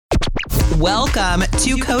Welcome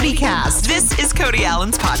to CodyCast. This is Cody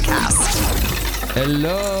Allen's podcast.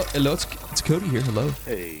 Hello, it's Cody here. Hello.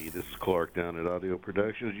 Hey, this is Clark down at Audio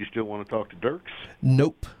Productions. You still want to talk to Dierks?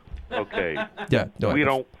 Nope. Okay. Yeah. No,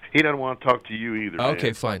 He doesn't want to talk to you either. Okay,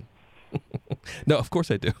 man. fine. No, of course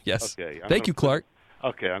I do. Yes. Okay. Thank you, Clark.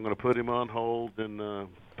 Okay, I'm going to put him on hold and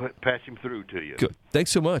patch him through to you. Good. Thanks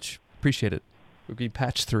so much. Appreciate it. We're getting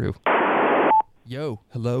patched through. Yo,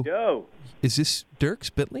 hello. Yo, Is this Dierks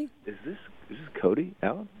Bentley? is this Cody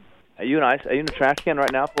Allen? Are you in a trash can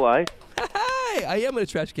right now, full of ice? Hi, I am in a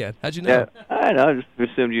trash can. How'd you know? Yeah, I know. I just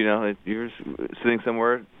assumed if you're sitting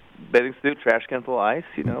somewhere, bathing suit, trash can full of ice.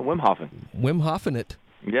 Wim Hofen. Wim Hofen it,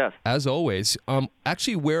 Yes, as always.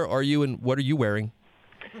 Actually, where are you and what are you wearing?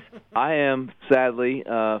 I am sadly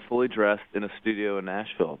fully dressed in a studio in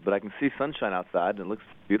Nashville, but I can see sunshine outside and it looks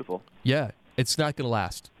beautiful. Yeah, it's not going to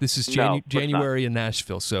last. This is No, of course January in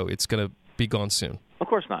Nashville, so it's going to be gone soon. Of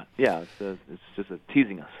course not. Yeah, it's just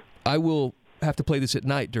teasing us. I will have to play this at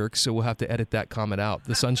night, Dirk, so we'll have to edit that comment out,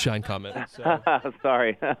 the sunshine comment. So.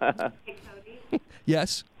 Sorry.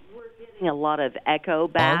 Yes. We're getting a lot of echo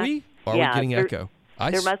back. Are we? Are we getting echo?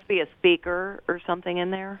 There must be a speaker or something in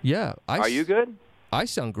there. Yeah. Are you good? I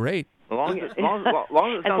sound great. As long as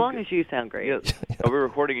You sound great. Yeah. Are we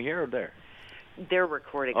recording it here or there? They're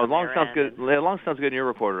recording. As long as it sounds good. As long as it sounds good in your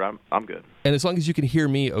recorder, I'm good. And as long as you can hear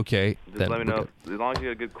me okay, Just then let me we're know. good. As long as you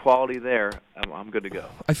have good quality there, I'm good to go.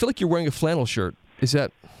 I feel like you're wearing a flannel shirt. Is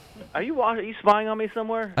that... Are you spying on me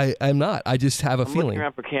somewhere? I'm not. I just have a I'm feeling. looking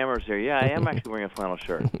around for cameras here. Yeah, I am actually wearing a flannel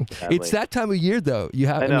shirt. It's that time of year, though. You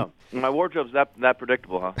have. I know. My wardrobe's that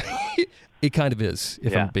predictable, huh? It kind of is,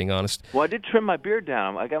 if Yeah. I'm being honest. Well, I did trim my beard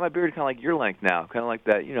down. I got my beard kind of like your length now, kind of like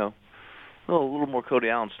that, a little more Cody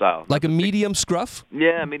Allen style. Like a medium scruff?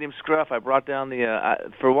 Yeah, medium scruff. I brought down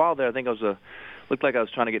for a while there. I think looked like I was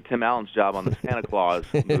trying to get Tim Allen's job on the Santa Claus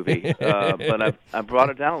movie, but I brought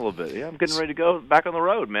it down a little bit. Yeah, I'm getting ready to go back on the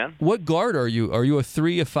road, man. What guard are you? Are you a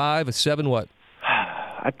 3, a 5, a 7, what?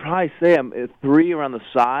 I'd probably say I'm a 3 around the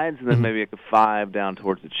sides, and then maybe like a 5 down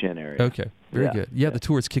towards the chin area. Okay, very good. Yeah, the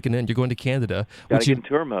tour is kicking in. You're going to Canada. Got to get in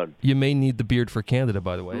tour mode. You may need the beard for Canada,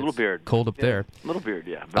 by the way. A little beard. Cold up there. Little beard,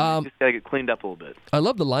 yeah. But you just got to get cleaned up a little bit. I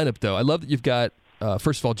love the lineup, though. I love that you've got,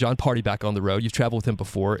 first of all, John Party back on the road. You've traveled with him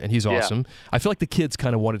before, and he's awesome. I feel like the kids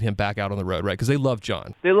kind of wanted him back out on the road, right? Because they love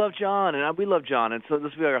John. They love John, and we love John. And so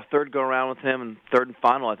this will be our third go-around with him, and third and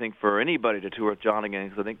final, I think, for anybody to tour with John again.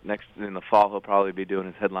 Because I think next in the fall he'll probably be doing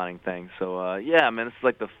his headlining thing. So, yeah, man, it's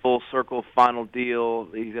like the full circle final deal.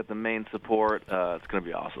 He's got the main support. It's going to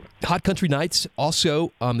be awesome. Hot Country Nights,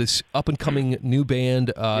 also this up-and-coming new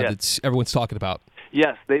band that's everyone's talking about.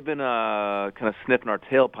 Yes, they've been kind of sniffing our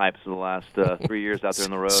tailpipes for the last 3 years out there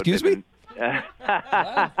on the road. Excuse me? Okay.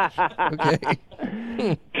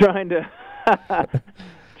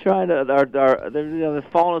 They're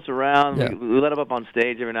following us around. Yeah. We let them up on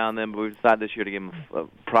stage every now and then, but we decided this year to give them a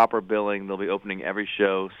proper billing. They'll be opening every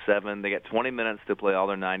show 7. They got 20 minutes to play all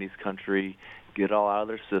their 90s country, get it all out of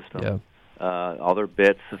their system. Yeah. All their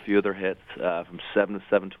bits, a few of their hits, from 7 to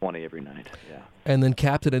 7:20 every night. Yeah. And then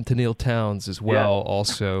Captain and Tennille Towns as well.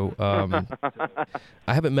 Also,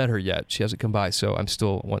 I haven't met her yet. She hasn't come by, so I'm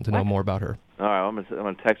still wanting to know more about her. All right, I'm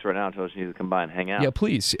gonna text her right now and tell her she needs to come by and hang out. Yeah,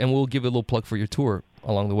 please, and we'll give a little plug for your tour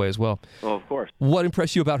along the way as well. Oh, of course. What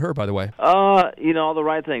impressed you about her, by the way? All the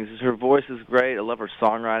right things. Her voice is great. I love her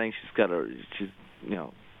songwriting. She's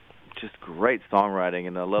just great songwriting,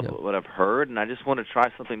 and I love what I've heard. And I just want to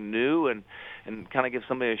try something new and kind of give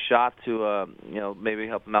somebody a shot to maybe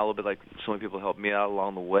help them out a little bit, like so many people helped me out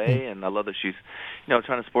along the way. And I love that she's trying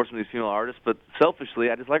to support some of these female artists. But selfishly,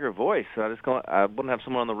 I just like her voice. I want to have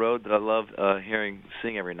someone on the road that I love hearing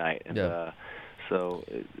sing every night. And, so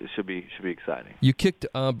it should be exciting. You kicked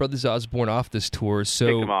Brothers Osborne off this tour, so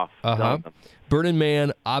kicked them off. Burning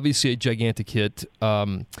Man, obviously a gigantic hit.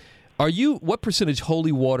 What percentage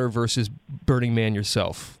Holy Water versus Burning Man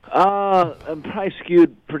yourself? I'm probably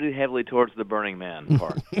skewed pretty heavily towards the Burning Man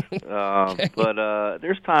part. But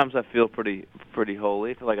there's times I feel pretty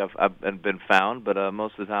holy. I feel like I've been found, but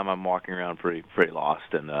most of the time I'm walking around pretty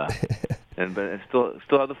lost, and but I still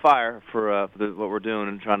have the fire for what we're doing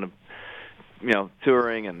and trying to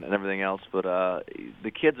touring and everything else. But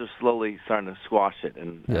the kids are slowly starting to squash it,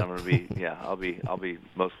 and I'm gonna be I'll be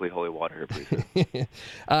mostly Holy Water here pretty soon.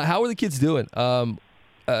 How are the kids doing?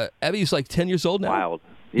 Abby's like 10 years old now. Wild.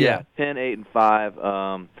 Yeah, 10, 8, and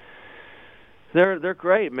 5. They're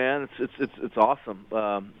great, man. It's awesome.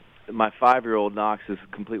 My 5-year-old Knox is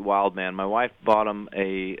a complete wild man. My wife bought him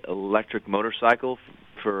a electric motorcycle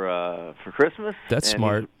for Christmas. That's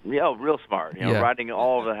smart. Real smart. Riding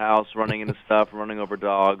all over the house, running into stuff, running over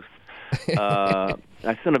dogs.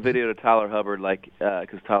 I sent a video to Tyler Hubbard,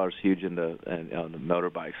 because Tyler's huge into the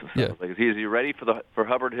motorbikes and stuff. Yeah. I was like, is he ready for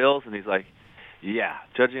Hubbard Hills? And he's like, yeah.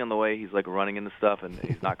 Judging on the way he's like running into stuff and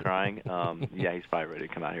he's not crying, yeah, he's probably ready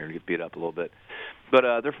to come out here and get beat up a little bit.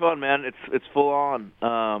 But they're fun, man. It's full on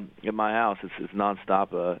at my house. It's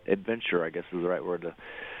nonstop adventure, I guess is the right word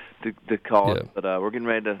to call it. But we're getting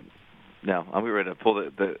ready to. No, I'm ready to pull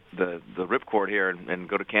the ripcord here and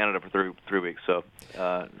go to Canada for 3 weeks. So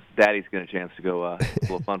Daddy's getting a chance to go a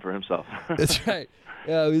little fun for himself. That's right.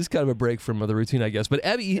 Yeah, it was kind of a break from the routine, I guess. But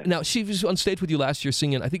Abby, now she was on stage with you last year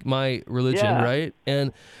singing, I think, My Religion, right?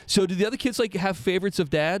 And so, do the other kids have favorites of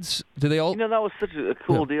Dad's? Do they all? That was such a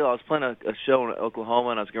cool deal. I was playing a show in Oklahoma,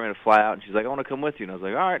 and I was getting ready to fly out, and she's like, "I want to come with you." And I was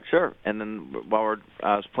like, "All right, sure." And then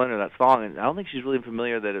I was playing her that song, and I don't think she's really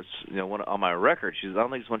familiar that it's one on my record. I don't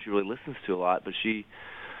think it's one she really listens to a lot, but I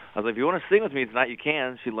was like, if you want to sing with me tonight, you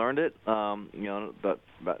can. She learned it. But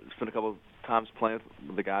spent a couple times playing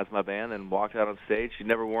with the guys in my band and walked out on stage. She'd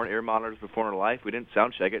never worn ear monitors before in her life. We didn't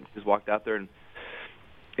sound check it. She just walked out there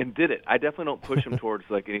and did it. I definitely don't push them towards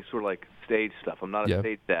any sort of stage stuff. I'm not a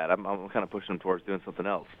stage dad. I'm kind of pushing them towards doing something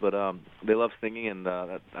else. But they love singing, and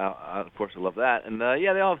of course I love that. And they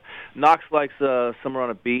all have Knox likes Summer on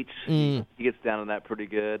a Beach. He gets down on that pretty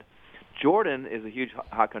good. Jordan is a huge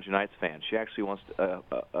Hot Country Nights fan. She actually wants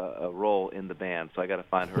a role in the band, so I got to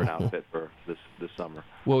find her an outfit for this summer.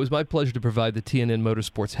 Well, it was my pleasure to provide the TNN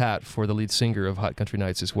Motorsports hat for the lead singer of Hot Country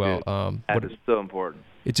Nights as well. That is so important.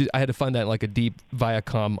 I had to find that in a deep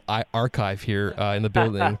Viacom archive here in the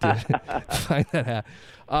building to find that hat.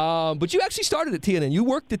 But you actually started at TNN. You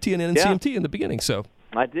worked at TNN and CMT in the beginning, so.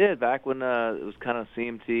 I did, back when it was kind of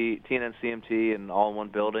TNN, CMT, and all in one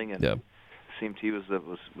building, and CMT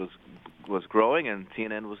was growing and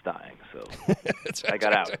TNN was dying, so I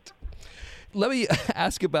got out. Right. Let me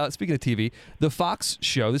ask about, speaking of TV, the Fox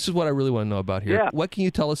show. This is what I really want to know about here. Yeah. What can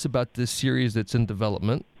you tell us about this series that's in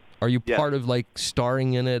development? Are you part of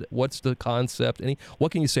starring in it? What's the concept?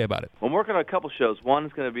 What can you say about it? Well, I'm working on a couple shows. One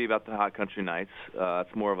is going to be about the Hot Country Nights.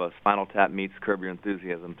 It's more of a Spinal Tap meets Curb Your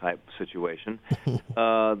Enthusiasm type situation.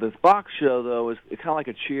 The Fox show, though, is kind of like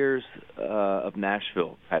a Cheers of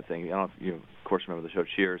Nashville type thing. I don't know if you, of course, remember the show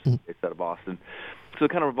Cheers. It's out of Boston. So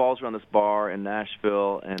it kind of revolves around this bar in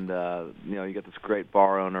Nashville, and you get this great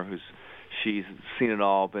bar owner she's seen it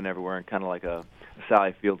all, been everywhere, and kind of like a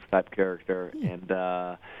Sally Fields type character,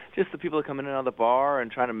 and just the people that come in and out of the bar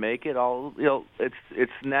and trying to make it all.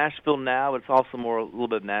 It's Nashville now, but it's also a little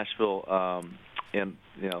bit of Nashville in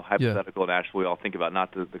hypothetical Nashville we all think about,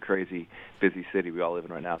 not the crazy busy city we all live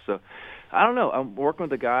in right now. So I don't know. I'm working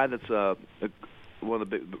with a guy that's one of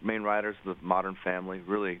the main writers of the Modern Family,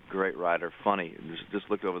 really great writer, funny. Just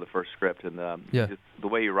looked over the first script, and just the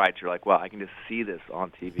way he writes, you're like, wow, I can just see this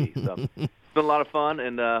on TV. So it's been a lot of fun,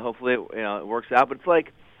 and hopefully it works out. But it's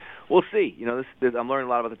like, we'll see. I'm learning a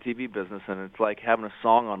lot about the TV business, and it's like having a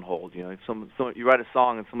song on hold. You write a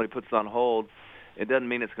song and somebody puts it on hold, it doesn't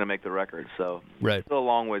mean it's going to make the record. So it's still a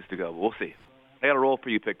long ways to go, but we'll see. I got a role for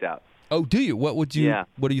you picked out. Oh, do you? What would you? Yeah.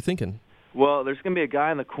 What are you thinking? Well, there's going to be a guy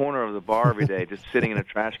in the corner of the bar every day just sitting in a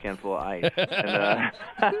trash can full of ice. And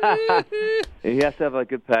he has to have a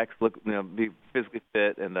good pecs, be physically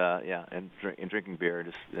fit, and drinking beer,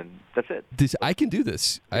 and that's it. I can do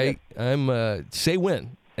this. Yeah. I'm say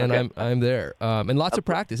when. And I'm there, and lots of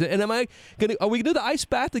practice. And are we gonna do the ice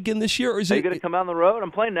bath again this year, or are you gonna come out on the road? I'm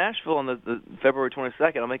playing Nashville on the February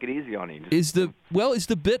 22nd. I'll make it easy on you. Is the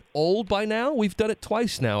bit old by now? We've done it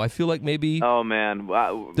twice now. I feel like maybe. Oh man,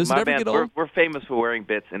 does it ever get old? We're famous for wearing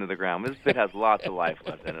bits into the ground. This bit has lots of life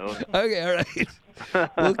left in it. Okay, all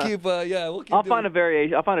right. We'll keep. We'll keep. I'll find a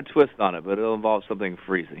variation. I'll find a twist on it, but it'll involve something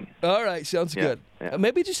freezing. All right, sounds good. Yeah.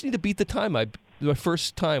 Maybe just need to beat the time. My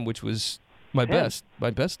first time, which was. My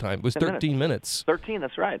best time was 13 minutes. 13,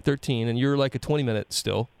 that's right. 13, and you're like a 20-minute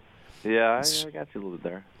still. Yeah, I got you a little bit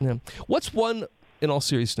there. Yeah. What's one, in all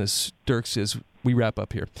seriousness, Dierks, as we wrap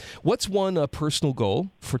up here, what's one personal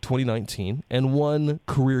goal for 2019 and one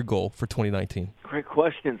career goal for 2019? Great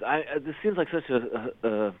questions. This seems like such a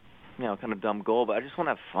kind of dumb goal, but I just want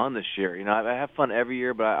to have fun this year. I have fun every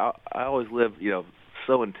year, but I always live,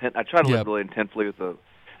 so intent. I try to live really intensely with the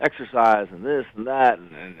exercise and this and that,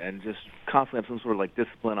 and just constantly have some sort of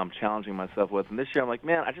discipline I'm challenging myself with. And this year I'm like,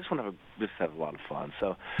 man, I just want to have a lot of fun.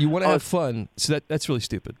 So you want to have fun? So that's really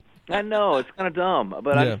stupid. I know it's kind of dumb,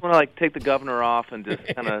 but I just want to take the governor off and just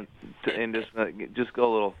kind of just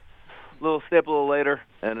go a stay up a little later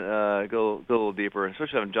and go a little deeper.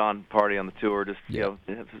 Especially having John party on the tour, just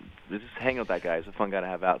just hanging with that guy. He's a fun guy to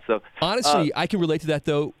have out. So honestly, I can relate to that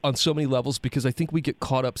though on so many levels because I think we get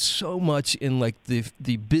caught up so much in like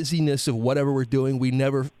the busyness of whatever we're doing. We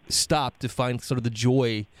never stop to find sort of the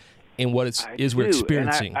joy in what we're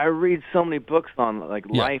experiencing. And I read so many books on like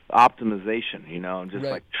life optimization, and just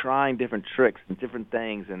like trying different tricks and different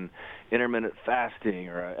things, and intermittent fasting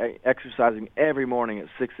or exercising every morning at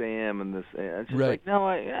 6 a.m. and this. And it's just like, no,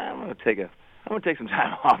 I'm gonna take some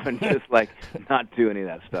time off and just like not do any of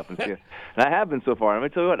that stuff. And I have been so far. I'm gonna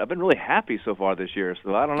tell you what, I've been really happy so far this year.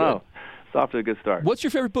 So I don't know, it's off to a good start. What's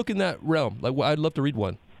your favorite book in that realm? Like, I'd love to read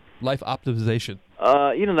one. Life optimization.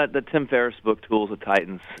 That Tim Ferriss book, Tools of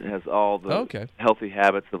Titans, has all the healthy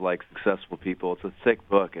habits of like successful people. It's a thick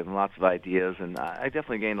book and lots of ideas, and I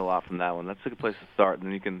definitely gained a lot from that one. That's a good place to start,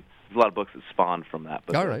 and then there's a lot of books that spawned from that.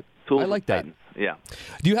 But all right, Tools I like of that. Titans. Yeah.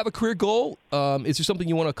 Do you have a career goal? Is there something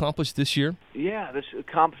you want to accomplish this year? Yeah, this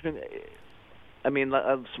accomplishment. I mean,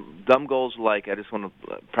 some dumb goals like I just want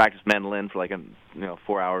to practice mandolin for like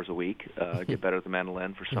 4 hours a week, get better at the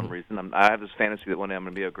mandolin for some reason. I have this fantasy that one day I'm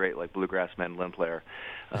going to be a great like bluegrass mandolin player.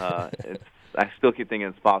 I still keep thinking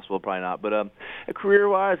it's possible, probably not. But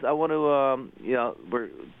career-wise, I want to,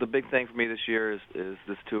 the big thing for me this year is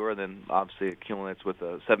this tour, and then obviously it accumulates with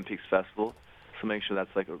the Seven Peaks Festival. So make sure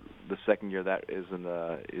that's like the second year that is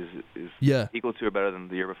equal to or better than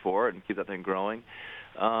the year before, and keep that thing growing.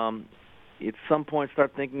 At some point,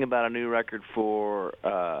 start thinking about a new record for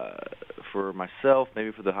myself,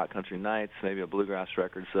 maybe for the Hot Country Nights, maybe a bluegrass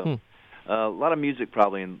record. So a lot of music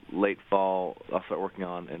probably in late fall I'll start working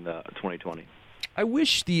on in 2020. I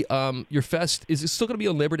wish your fest, is it still going to be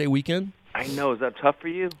on Labor Day weekend? I know. Is that tough for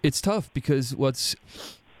you? It's tough because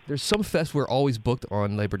there's some fests we're always booked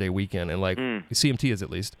on Labor Day weekend, and like CMT is at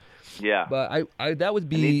least. Yeah. But I that would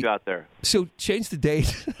be. I need you out there. So change the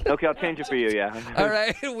date. Okay, I'll change it for you. Yeah. All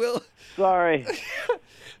right, Will. Sorry.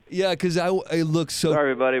 Yeah, because it looks so.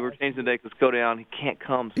 Sorry, everybody. We're changing the date because Cody Allen, he can't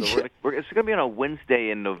come, so it's going to be on a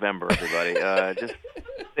Wednesday in November. Everybody, just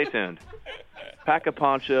stay tuned. Pack a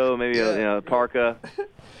poncho, maybe a parka.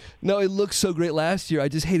 No, it looked so great last year. I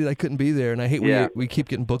just hated I couldn't be there, and I hate we keep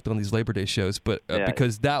getting booked on these Labor Day shows. But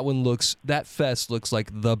because that fest looks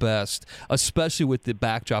like the best, especially with the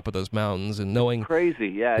backdrop of those mountains and knowing crazy.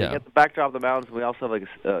 Yeah, you got the backdrop of the mountains. We also have like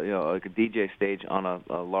a DJ stage on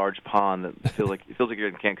a large pond that feels like you're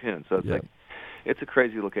in Cancun. So it's it's a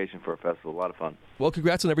crazy location for a festival. A lot of fun. Well,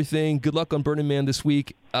 congrats on everything. Good luck on Burning Man this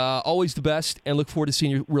week. Always the best, and look forward to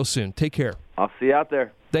seeing you real soon. Take care. I'll see you out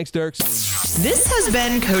there. Thanks, Dierks. This has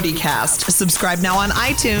been Cody Cast. Subscribe now on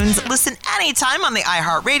iTunes. Listen anytime on the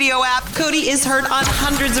iHeartRadio app. Cody is heard on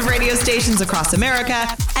hundreds of radio stations across America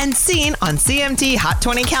and seen on CMT Hot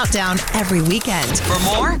 20 Countdown every weekend. For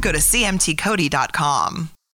more, go to cmtcody.com.